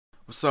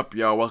What's up,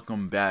 y'all?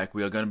 Welcome back.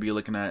 We are going to be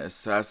looking at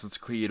Assassin's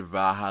Creed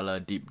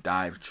Valhalla Deep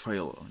Dive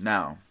trailer.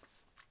 Now,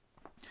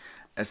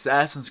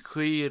 Assassin's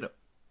Creed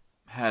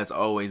has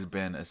always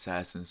been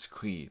Assassin's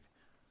Creed.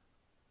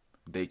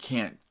 They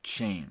can't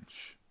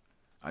change.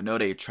 I know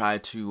they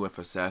tried to with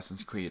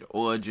Assassin's Creed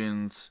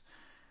Origins.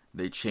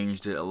 They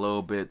changed it a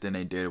little bit than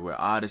they did with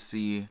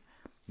Odyssey.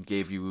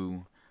 Gave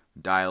you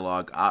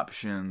dialogue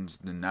options.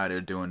 Then now they're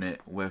doing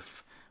it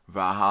with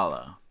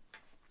Valhalla.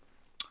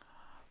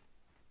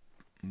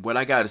 What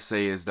I gotta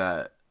say is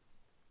that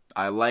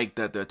I like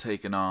that they're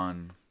taking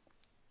on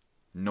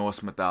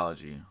Norse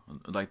mythology.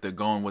 Like they're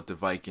going with the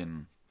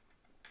Viking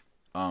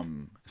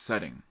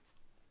setting.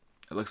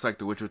 It looks like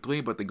The Witcher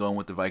 3, but they're going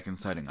with the Viking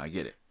setting. I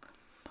get it.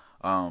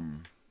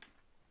 And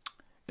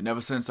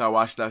ever since I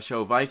watched that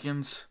show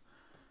Vikings,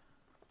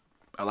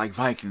 I like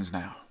Vikings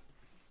now.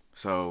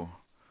 So,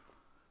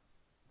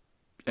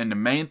 and the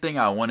main thing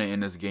I wanted in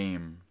this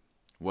game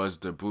was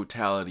the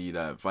brutality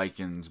that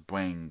Vikings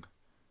bring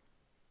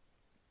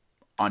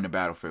on the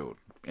battlefield,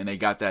 and they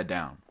got that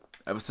down.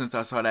 Ever since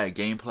I saw that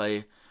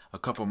gameplay a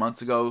couple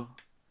months ago,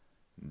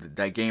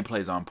 that gameplay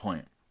is on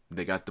point.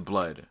 They got the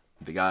blood,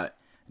 they got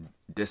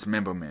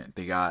dismemberment,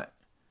 they got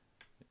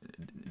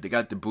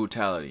the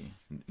brutality,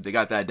 they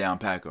got that down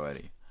pack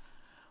already.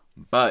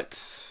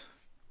 But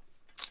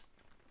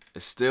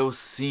it still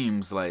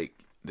seems like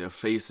their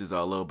faces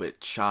are a little bit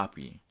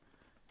choppy.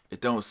 It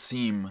don't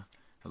seem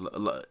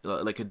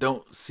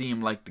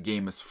like the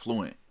game is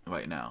fluent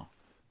right now.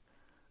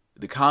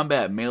 The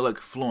combat may look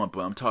fluent,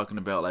 but I'm talking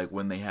about like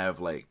when they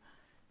have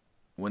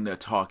when they're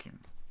talking.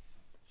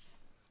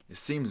 It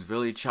seems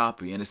really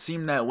choppy, and it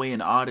seemed that way in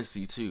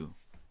Odyssey too.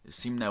 The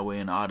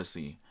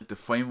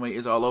frame rate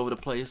is all over the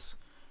place.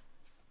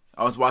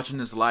 I was watching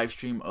this live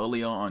stream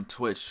earlier on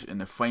Twitch, and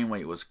the frame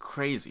rate was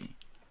crazy.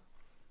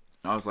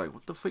 And I was like,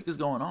 what the freak is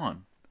going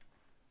on?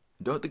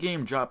 Don't the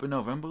game drop in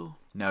November?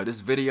 Now,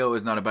 this video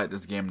is not about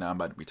this game that I'm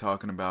about to be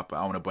talking about, but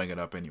I want to bring it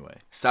up anyway.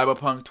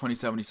 Cyberpunk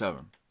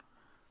 2077.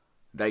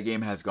 That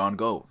game has gone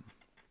gold.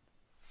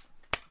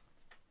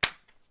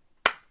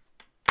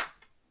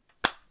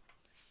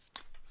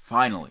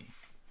 Finally.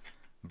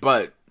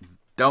 But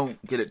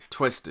don't get it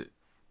twisted.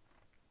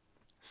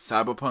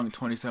 Cyberpunk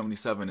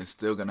 2077 is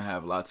still going to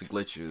have lots of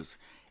glitches,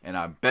 and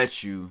I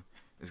bet you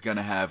it's going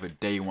to have a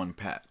day one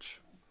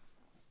patch.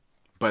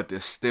 But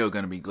there's still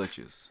going to be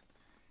glitches.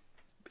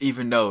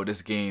 Even though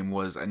this game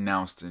was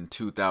announced in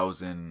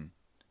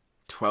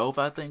 2012,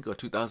 I think, or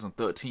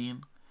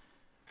 2013.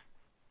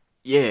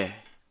 Yeah.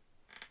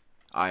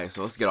 Alright,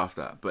 so let's get off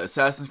that. But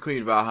Assassin's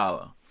Creed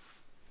Valhalla.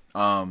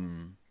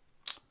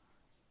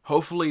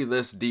 Hopefully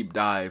this deep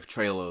dive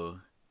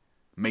trailer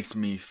makes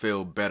me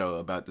feel better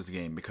about this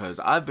game, because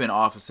I've been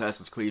off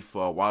Assassin's Creed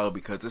for a while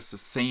because it's the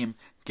same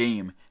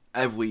game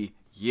every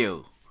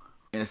year.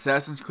 And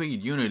Assassin's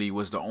Creed Unity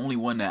was the only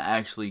one that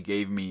actually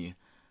gave me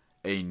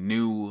a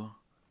new,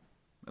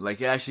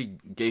 it actually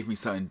gave me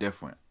something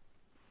different.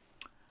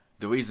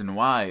 The reason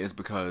why is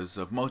because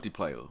of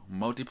multiplayer.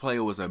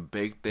 Multiplayer was a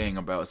big thing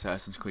about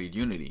Assassin's Creed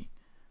Unity.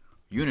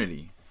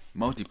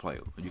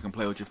 Multiplayer. You can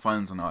play with your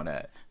friends and all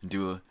that.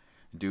 Do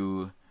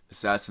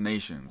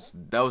assassinations.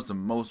 That was the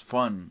most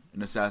fun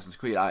in Assassin's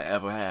Creed I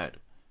ever had.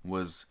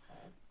 Was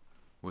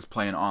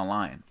playing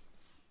online.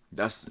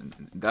 That's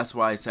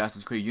why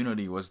Assassin's Creed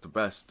Unity was the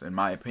best, in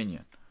my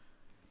opinion.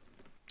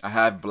 I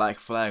have Black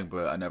Flag,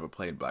 but I never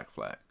played Black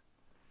Flag.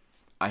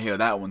 I hear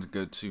that one's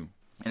good too.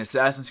 In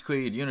Assassin's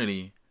Creed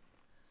Unity,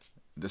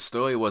 the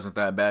story wasn't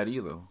that bad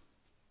either.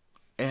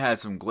 It had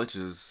some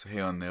glitches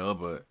here and there,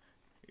 but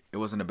it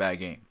wasn't a bad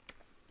game.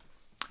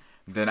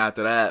 Then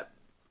after that,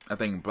 I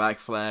think Black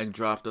Flag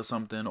dropped or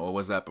something, or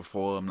was that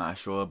before? I'm not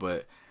sure.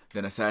 But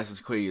then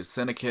Assassin's Creed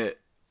Syndicate,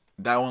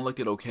 that one looked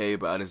okay,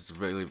 but I just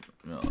really,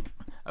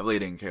 I really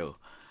didn't care.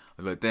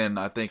 But then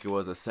I think it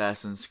was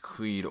Assassin's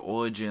Creed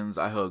Origins.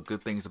 I heard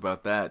good things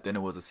about that. Then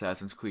it was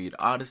Assassin's Creed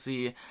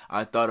Odyssey.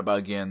 I thought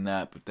about getting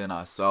that, but then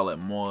I saw it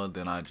more.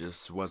 Then I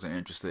just wasn't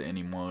interested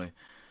anymore.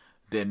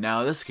 Then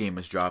now this game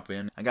is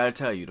dropping. I gotta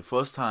tell you, the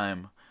first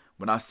time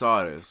when I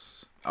saw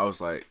this, I was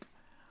like,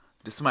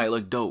 this might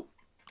look dope.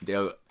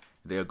 They're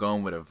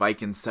going with a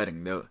Viking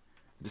setting.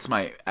 This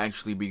might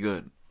actually be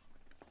good.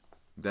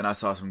 Then I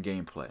saw some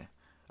gameplay.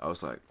 I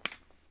was like,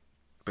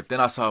 but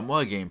then I saw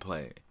more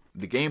gameplay.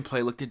 The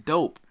gameplay looked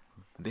dope.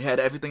 They had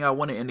everything I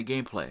wanted in the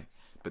gameplay.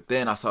 But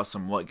then I saw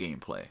some more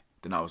gameplay.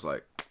 Then I was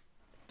like,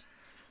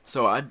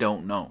 so I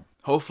don't know.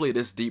 Hopefully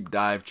this deep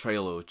dive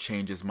trailer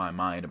changes my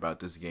mind about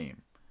this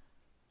game.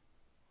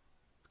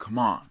 Come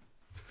on.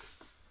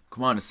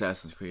 Come on,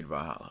 Assassin's Creed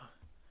Valhalla.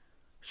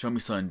 Show me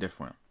something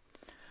different.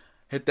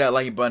 Hit that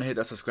like button, hit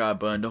that subscribe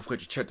button. Don't forget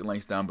to check the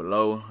links down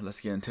below.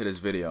 Let's get into this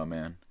video,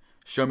 man.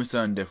 Show me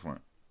something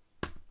different.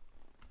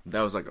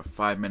 That was like a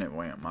 5-minute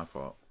rant, my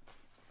fault.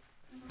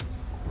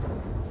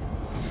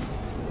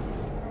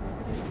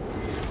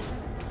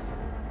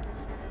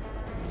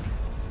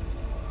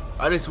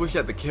 I just wish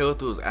that the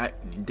characters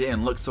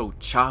didn't look so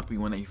choppy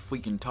when they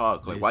freaking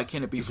talk. Like, why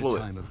can't it be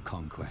fluid? Time of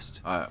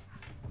conquest. Alright.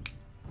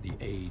 The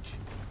age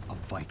of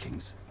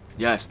Vikings.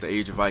 Yes, the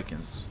Age of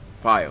Vikings.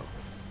 Fire.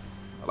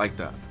 I like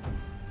that.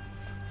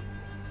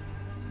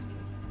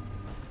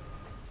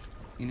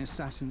 In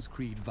Assassin's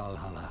Creed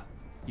Valhalla,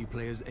 you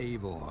play as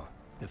Eivor,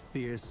 the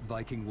fierce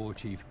Viking war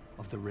chief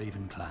of the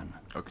Raven clan.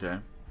 Okay.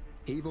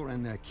 Eivor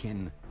and their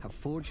kin have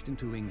forged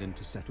into England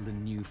to settle the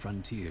new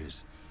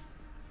frontiers.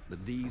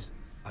 But these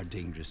are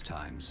dangerous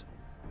times,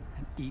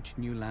 and each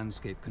new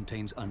landscape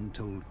contains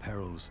untold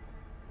perils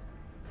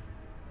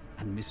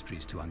and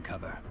mysteries to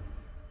uncover.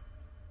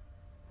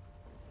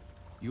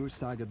 Your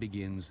saga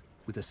begins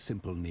with a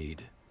simple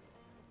need: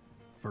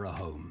 for a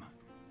home.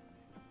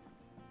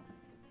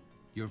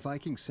 Your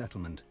Viking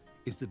settlement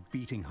is the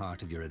beating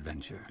heart of your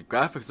adventure. The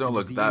graphics don't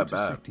look that bad. The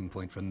intersecting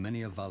point for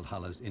many of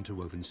Valhalla's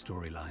interwoven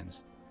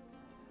storylines.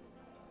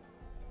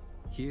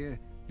 Here,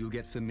 you'll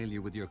get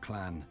familiar with your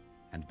clan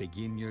and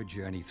begin your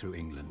journey through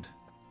England.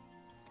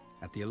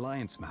 At the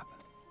Alliance map,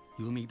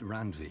 you'll meet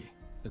Randvi,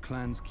 the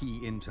clan's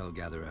key intel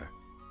gatherer,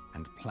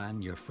 and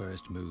plan your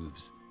first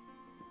moves.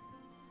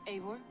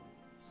 Eivor,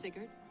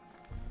 Sigurd,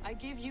 I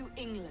give you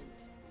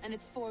England and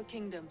its 4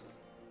 kingdoms: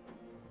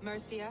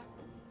 Mercia,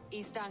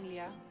 East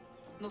Anglia,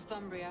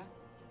 Northumbria,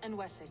 and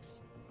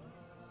Wessex.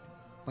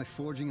 By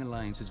forging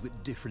alliances with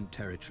different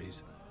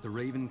territories, the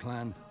Raven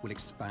clan will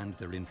expand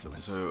their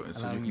influence. So you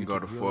allowing can go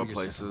to grow 4 your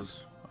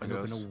places, I and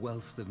guess. open a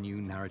wealth of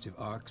new narrative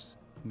arcs,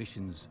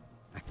 missions,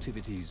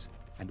 activities,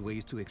 and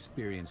ways to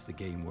experience the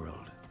game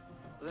world.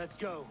 Let's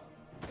go.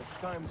 It's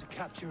time to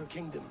capture a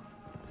kingdom.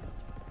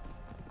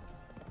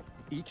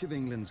 Each of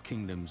England's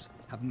kingdoms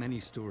have many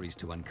stories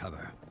to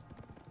uncover,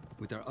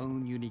 with their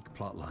own unique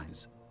plot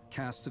lines,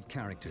 casts of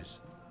characters,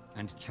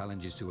 and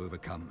challenges to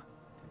overcome.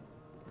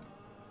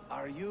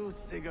 Are you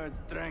Sigurd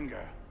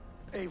Drenger?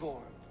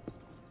 Eivor. If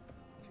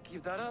you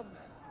keep that up,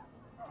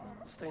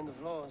 I'll stain the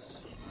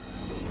floors.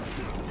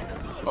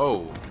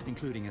 Oh.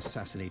 Including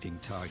assassinating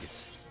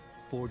targets,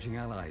 forging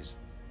allies,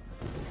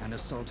 and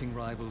assaulting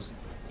rivals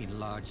in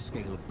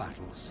large-scale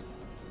battles.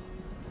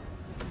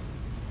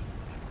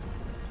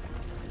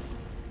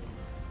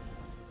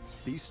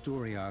 These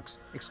story arcs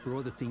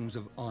explore the themes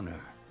of honor,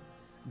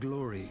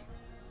 glory,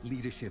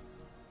 leadership,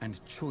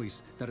 and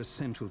choice that are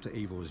central to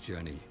Eivor's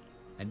journey.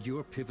 And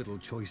your pivotal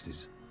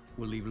choices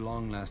will leave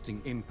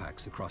long-lasting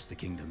impacts across the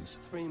kingdoms.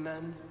 3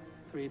 men,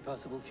 3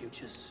 possible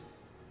futures.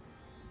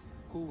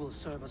 Who will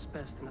serve us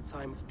best in a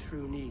time of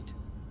true need?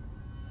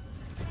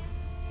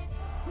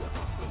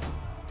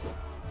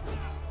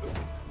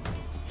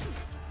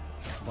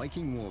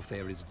 Viking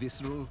warfare is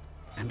visceral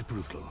and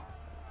brutal,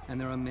 and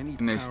there are many.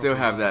 And they still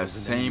have that powerful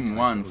same rivals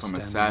one and from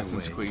enemies that will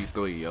Assassin's stand in your way. Creed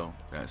 3, yo.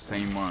 That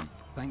same one.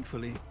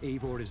 Thankfully,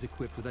 Eivor is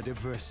equipped with a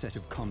diverse set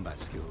of combat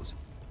skills,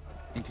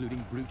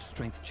 including brute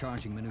strength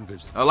charging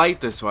maneuvers. I like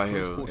this right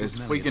here. close-quarters It's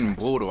melee freaking attacks,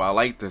 brutal. I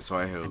like this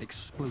right here. and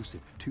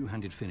explosive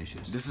two-handed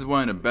finishes. This is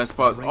one of the best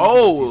parts. Range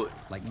Oh! abilities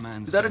like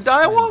Man's Is that a Best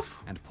Friend direwolf?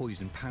 and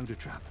poison powder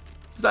trap.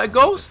 Is that a To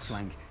ghost?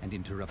 flank and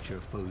interrupt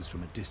your foes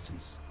from a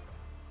distance.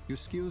 Your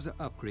skills are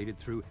upgraded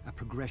through a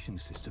progression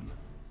system,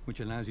 which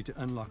allows you to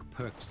unlock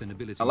perks and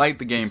abilities. I like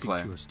the to suit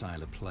gameplay. your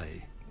style of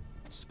play.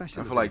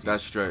 Special I feel like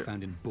that's abilities straight. are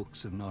found in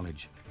books of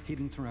knowledge,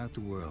 hidden throughout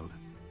the world,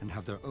 and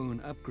have their own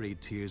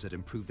upgrade tiers that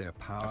improve their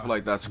power I feel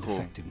like that's and cool.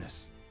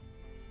 effectiveness.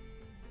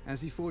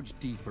 As you forge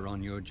deeper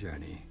on your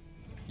journey,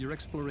 your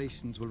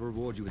explorations will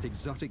reward you with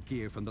exotic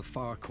gear from the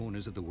far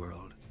corners of the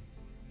world,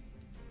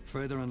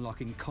 further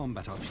unlocking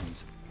combat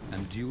options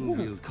and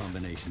dual-wield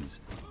combinations,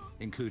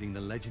 including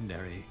the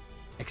legendary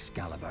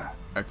Excalibur.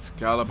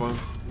 Excalibur.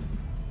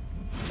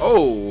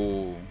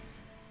 Oh!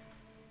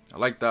 I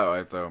like that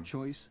right there.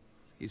 Choice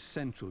is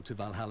central to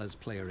Valhalla's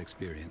player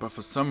experience. But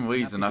for some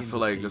reason, I feel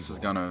like this is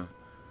gonna...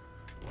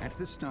 At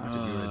the start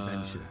of your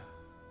adventure,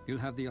 you'll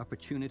have the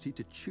opportunity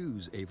to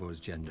choose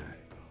Eivor's gender,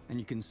 and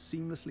you can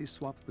seamlessly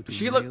swap between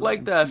She looked male like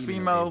and that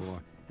female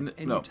female... Eivor at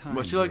any No, time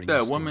but she looked during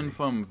that the woman story.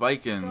 from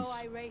Vikings.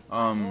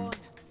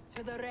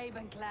 To the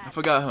Raven clan. I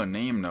forgot her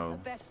name though.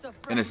 Best of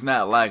And it's friends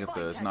not and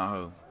Lagatha, it's fighters. not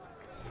her.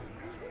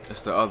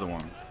 It's the other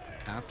one.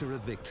 After a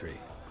victory,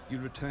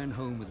 you'll return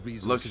home with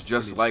resources. Looks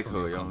just pillaged like from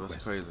her, your yo. That's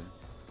conquests, crazy.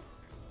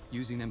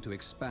 using them to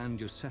expand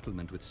your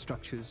settlement with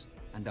structures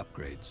and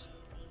upgrades.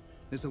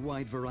 There's a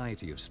wide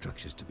variety of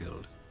structures to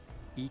build,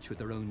 each with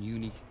their own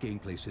unique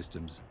gameplay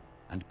systems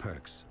and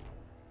perks.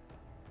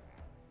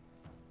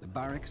 The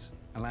barracks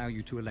allow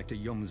you to elect a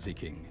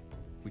Jomsviking,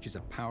 which is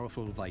a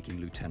powerful Viking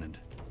lieutenant,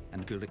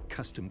 and build a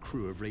custom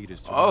crew of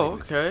raiders to Oh, ride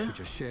with, okay. which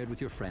are shared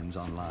with your friends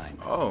online.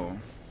 Oh.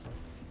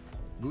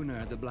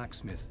 Gunnar the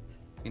blacksmith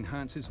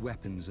enhances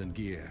weapons and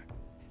gear,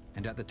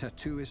 and at the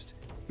tattooist,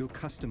 you'll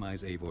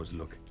customize Eivor's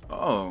look.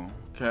 Oh,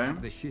 okay.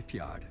 At the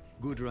shipyard,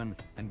 Gudrun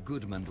and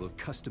Gudmund will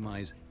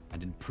customize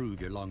and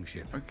improve your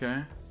longship.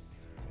 Okay.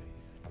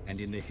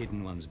 And in the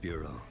Hidden Ones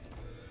Bureau,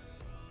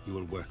 you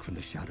will work from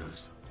the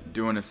shadows,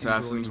 Doing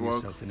assassin's embroiling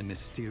work. yourself in a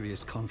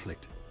mysterious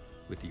conflict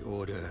with the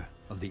Order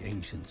of the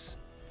Ancients.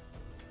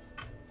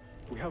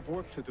 We have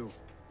work to do,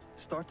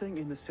 starting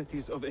in the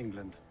cities of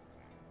England.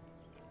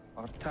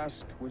 Our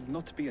task will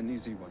not be an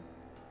easy one.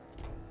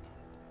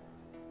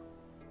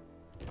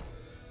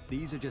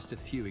 These are just a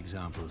few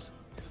examples,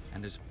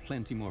 and there's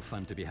plenty more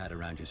fun to be had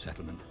around your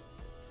settlement.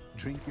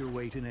 Drink your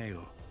weight in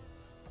ale,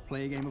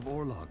 play a game of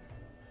Orlog,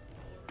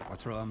 or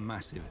throw a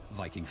massive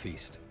Viking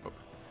feast.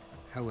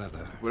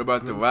 However, what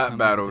about the growth rap comes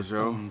battles, with its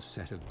yo? own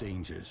set of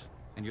dangers,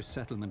 and your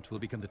settlement will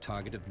become the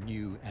target of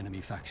new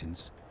enemy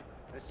factions.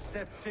 A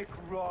septic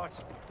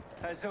rot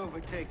has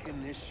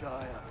overtaken this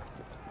shire.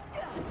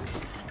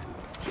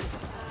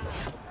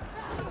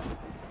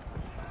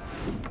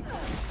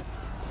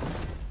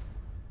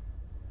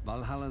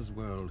 Valhalla's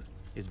world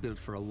is built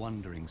for a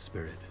wandering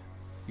spirit.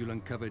 You'll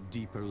uncover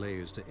deeper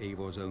layers to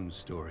Eivor's own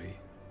story,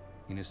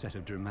 in a set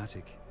of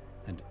dramatic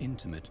and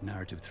intimate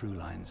narrative through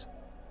lines.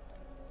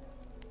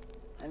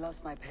 I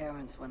lost my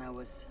parents when I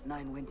was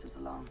 9 winters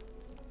along.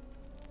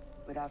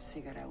 Without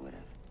Sigurd, I would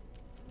have.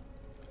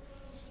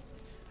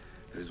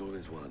 There is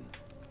always one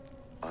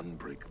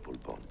unbreakable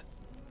bond.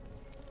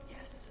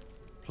 Yes.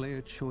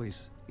 Player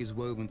choice is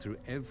woven through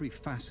every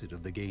facet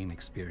of the game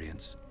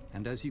experience,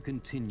 and as you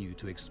continue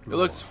to explore, It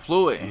looks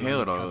fluid in you'll here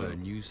uncover though.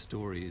 new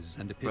stories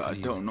and But I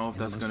epiphanies don't know if in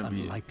that's the gonna most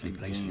be unlikely in the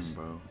places.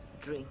 game, bro.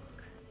 Drink,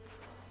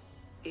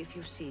 if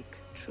you seek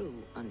true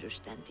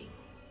understanding.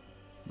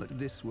 But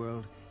this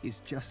world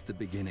is just the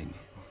beginning.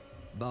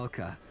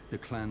 Valka, the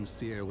clan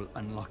seer, will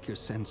unlock your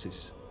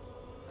senses,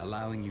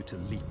 allowing you to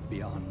leap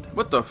beyond.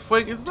 What the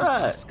fuck is To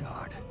that?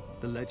 Asgard,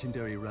 the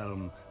legendary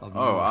realm of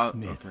Oh, Norse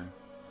myth. okay.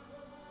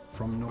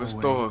 From Norway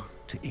Restore.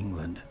 to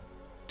England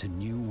to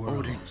new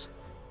worlds.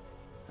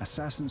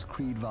 Assassin's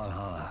Creed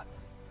Valhalla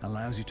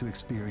allows you to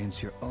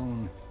experience your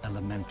own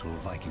elemental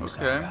Viking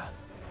saga.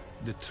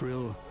 The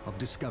thrill of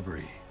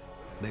discovery,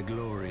 the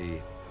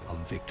glory of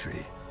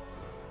victory,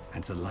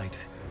 and the light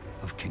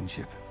of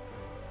kinship.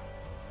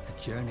 A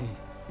journey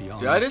beyond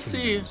Did I just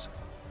see kingdoms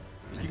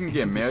you and can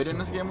get into the married in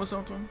this soul game or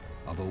something?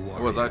 of a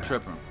warrior. Or was I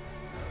tripping?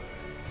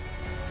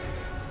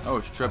 I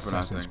was tripping,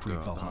 Assassin's I think. Creed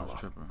though. I was Valhalla,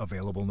 tripping.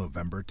 available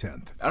November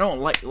 10th. I don't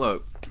like.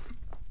 Look.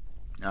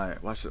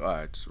 Alright, watch it.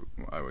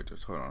 Alright, wait,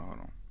 just hold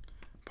on.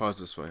 Pause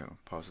this right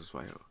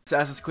here.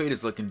 Assassin's Creed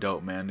is looking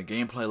dope, man. The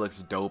gameplay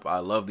looks dope. I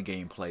love the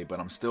gameplay, but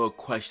I'm still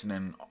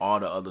questioning all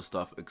the other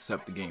stuff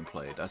except the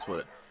gameplay.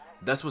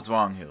 That's what's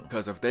wrong here.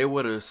 Because if they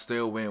would have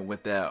still went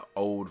with that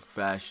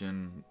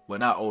old-fashioned, well,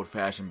 not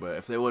old-fashioned, but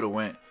if they would have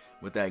went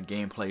with that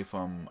gameplay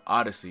from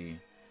Odyssey,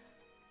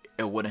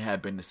 it wouldn't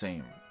have been the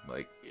same.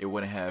 Like, it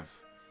wouldn't have.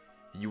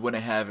 You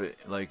wouldn't have it.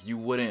 Like, you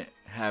wouldn't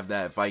have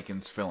that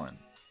Vikings feeling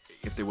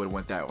if they would have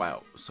went that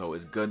route. So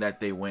it's good that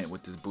they went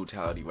with this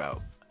brutality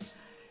route.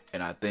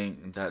 And I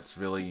think that's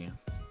really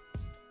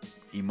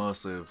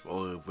immersive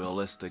or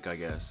realistic, I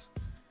guess,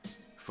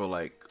 for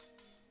like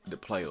the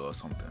player or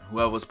something.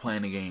 Whoever's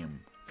playing the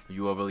game,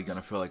 you are really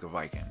gonna feel like a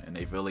Viking, and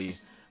they really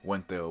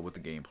went there with the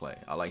gameplay.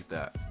 I like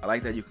that. I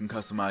like that you can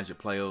customize your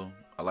player.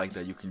 I like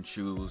that you can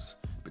choose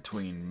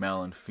between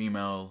male and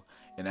female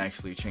and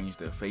actually change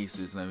their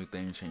faces and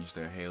everything, change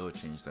their hair,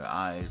 change their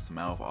eyes,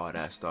 mouth, all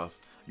that stuff.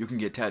 You can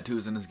get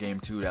tattoos in this game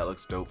too. That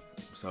looks dope.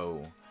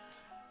 So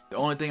the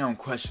only thing I'm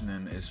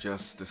questioning is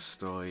just the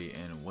story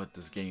and what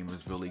this game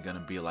is really gonna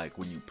be like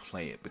when you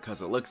play it,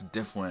 because it looks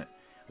different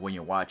when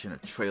you're watching a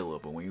trailer,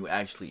 but when you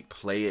actually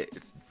play it,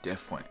 it's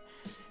different.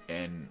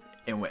 And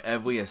with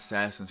every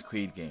Assassin's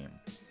Creed game,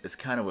 it's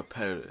kind of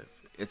repetitive.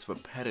 It's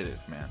repetitive,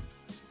 man.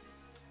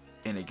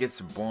 And it gets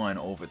boring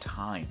over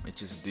time. It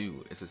just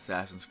do. It's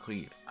Assassin's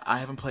Creed. I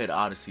haven't played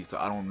Odyssey, so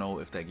I don't know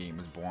if that game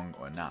is boring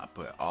or not,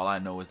 but all I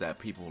know is that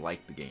people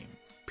like the game.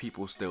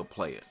 People still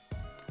play it.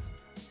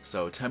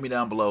 So tell me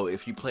down below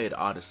if you played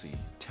Odyssey.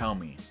 Tell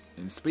me,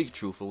 and speak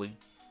truthfully.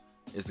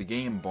 Is the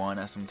game boring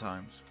at some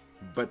times?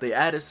 But they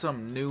added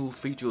some new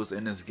features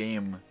in this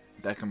game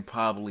that can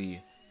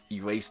probably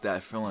erase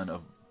that feeling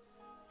of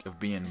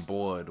being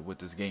bored with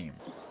this game.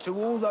 To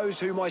all those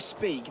whom I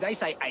speak, they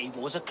say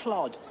Eivor's a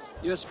clod.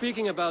 You're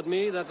speaking about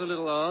me? That's a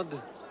little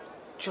odd.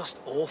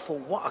 Just awful.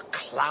 What a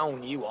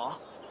clown you are.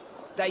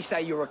 They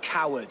say you're a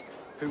coward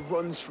who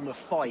runs from a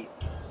fight.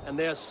 And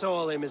they're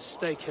sorely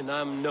mistaken.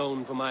 I'm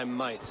known for my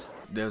might.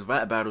 There's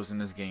rap battles in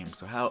this game,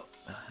 so how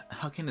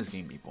can this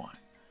game be boring?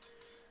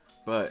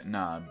 But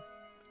nah,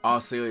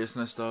 all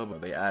seriousness though,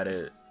 they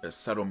added a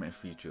settlement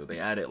feature. They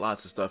added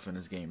lots of stuff in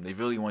this game. They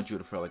really want you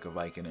to feel like a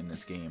Viking in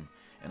this game,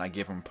 and I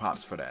give them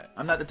props for that.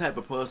 I'm not the type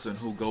of person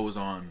who goes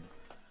on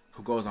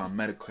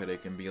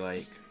Metacritic and be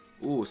like,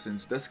 ooh,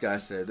 since this guy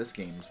said this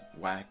game's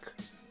whack,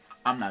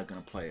 I'm not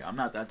gonna play it. I'm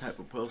not that type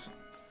of person.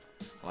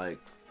 Like,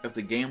 if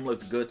the game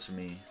looks good to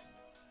me,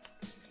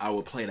 I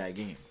will play that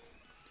game.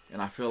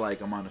 And I feel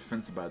like I'm on the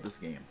fence about this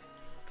game.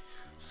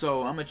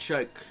 So I'm gonna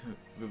check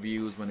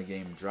reviews when the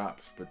game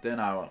drops, but then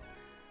I'll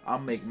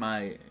make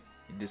my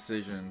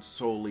decision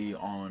solely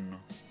on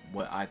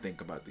what I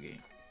think about the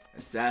game.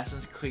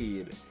 Assassin's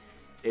Creed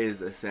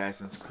is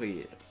Assassin's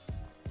Creed.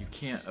 You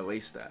can't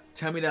erase that.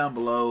 Tell me down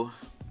below,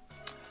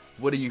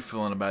 what are you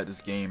feeling about this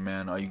game,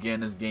 man? Are you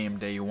getting this game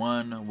day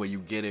one? Will you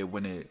get it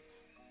when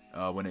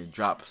it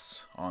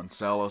drops on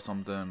sale or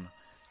something?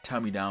 Tell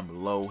me down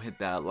below. Hit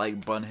that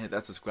like button, hit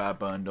that subscribe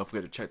button. Don't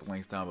forget to check the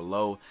links down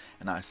below,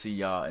 and I'll see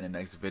y'all in the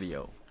next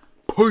video.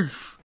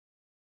 Peace!